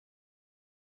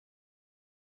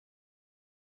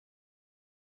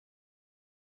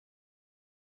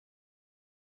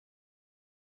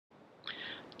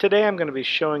Today I'm going to be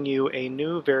showing you a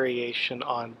new variation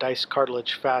on diced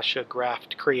cartilage fascia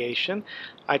graft creation.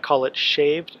 I call it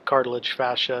shaved cartilage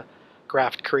fascia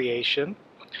graft creation,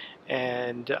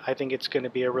 and I think it's going to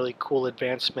be a really cool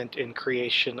advancement in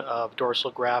creation of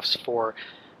dorsal grafts for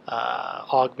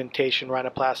augmentation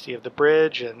rhinoplasty of the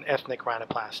bridge and ethnic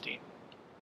rhinoplasty.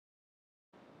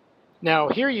 Now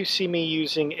here you see me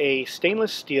using a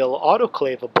stainless steel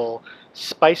autoclavable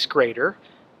spice grater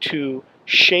to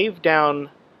shave down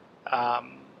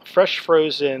fresh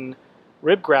frozen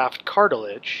rib graft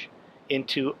cartilage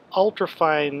into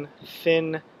ultrafine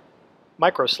thin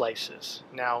micro slices.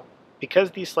 Now,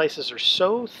 because these slices are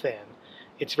so thin,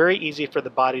 it's very easy for the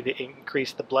body to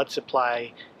increase the blood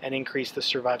supply and increase the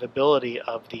survivability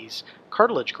of these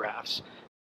cartilage grafts.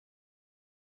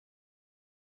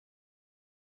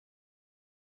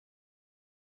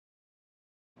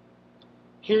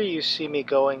 Here you see me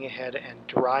going ahead and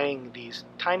drying these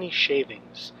tiny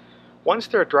shavings. Once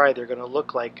they're dry, they're going to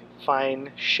look like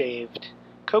fine shaved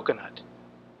coconut.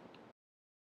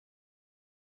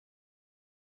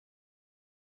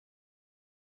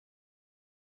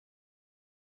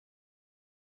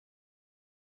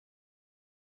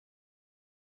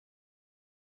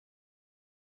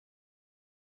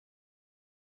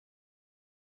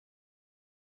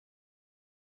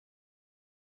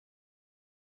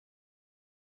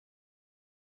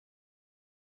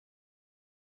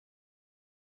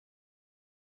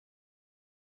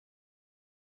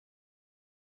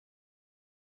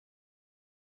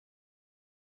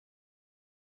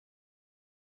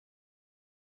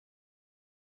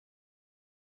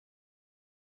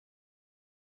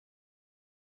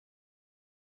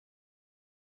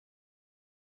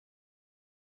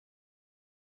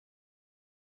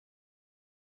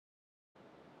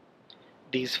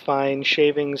 These fine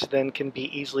shavings then can be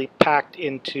easily packed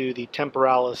into the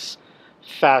temporalis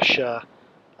fascia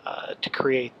to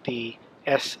create the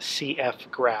SCF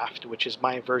graft, which is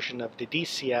my version of the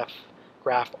DCF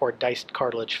graft or diced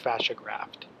cartilage fascia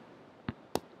graft.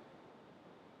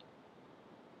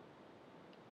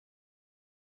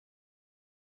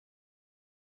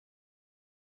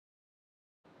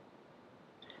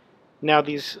 Now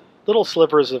these little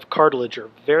slivers of cartilage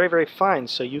are very, very fine,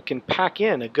 so you can pack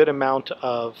in a good amount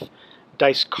of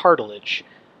diced cartilage.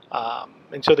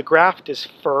 And so the graft is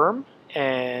firm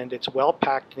and it's well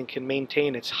packed and can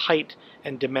maintain its height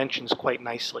and dimensions quite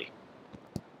nicely.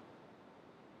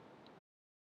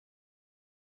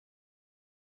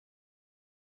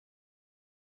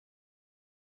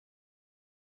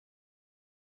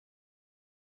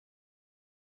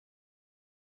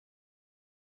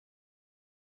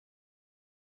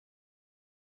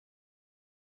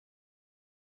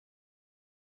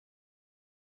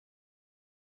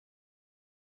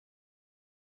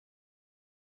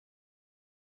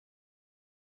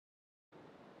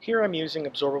 Here I'm using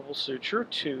absorbable suture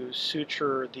to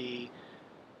suture the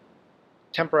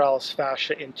temporalis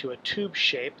fascia into a tube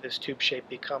shape. This tube shape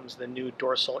becomes the new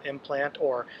dorsal implant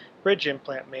or bridge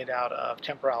implant made out of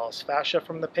temporalis fascia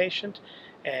from the patient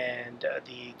and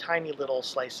the tiny little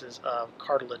slices of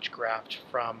cartilage graft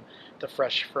from the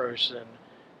fresh frozen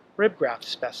rib graft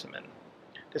specimen.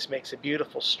 This makes a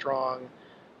beautiful, strong,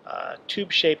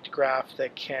 tube-shaped graft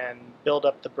that can build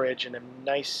up the bridge in a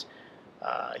nice,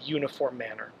 uniform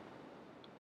manner.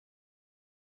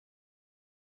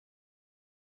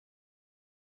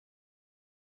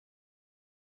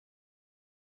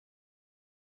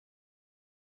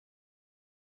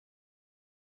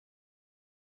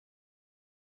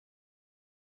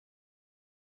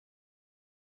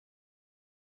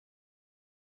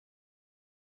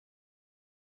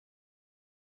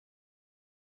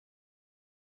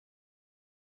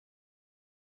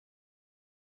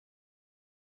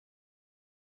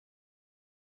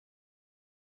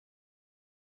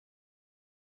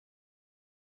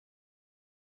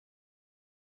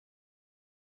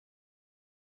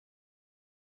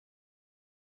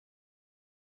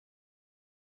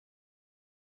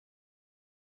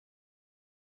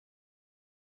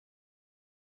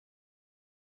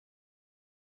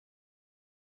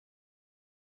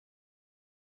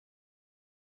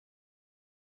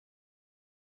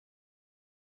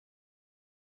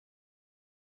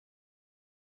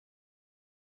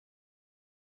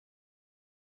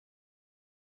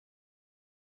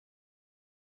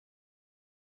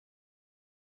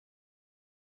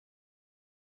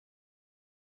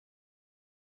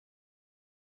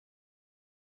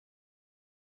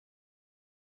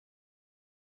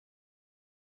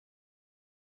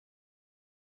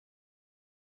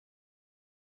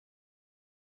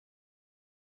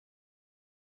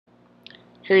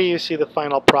 Here you see the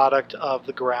final product of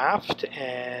the graft,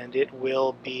 and it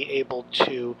will be able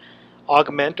to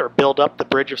augment or build up the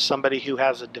bridge of somebody who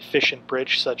has a deficient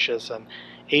bridge, such as an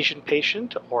Asian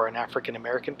patient or an African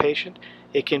American patient.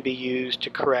 It can be used to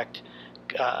correct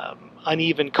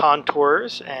uneven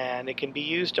contours, and it can be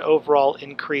used to overall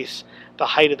increase the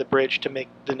height of the bridge to make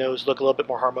the nose look a little bit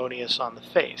more harmonious on the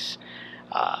face.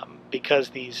 Because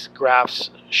these grafts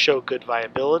show good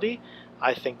viability,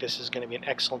 I think this is going to be an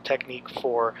excellent technique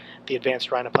for the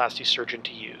advanced rhinoplasty surgeon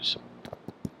to use.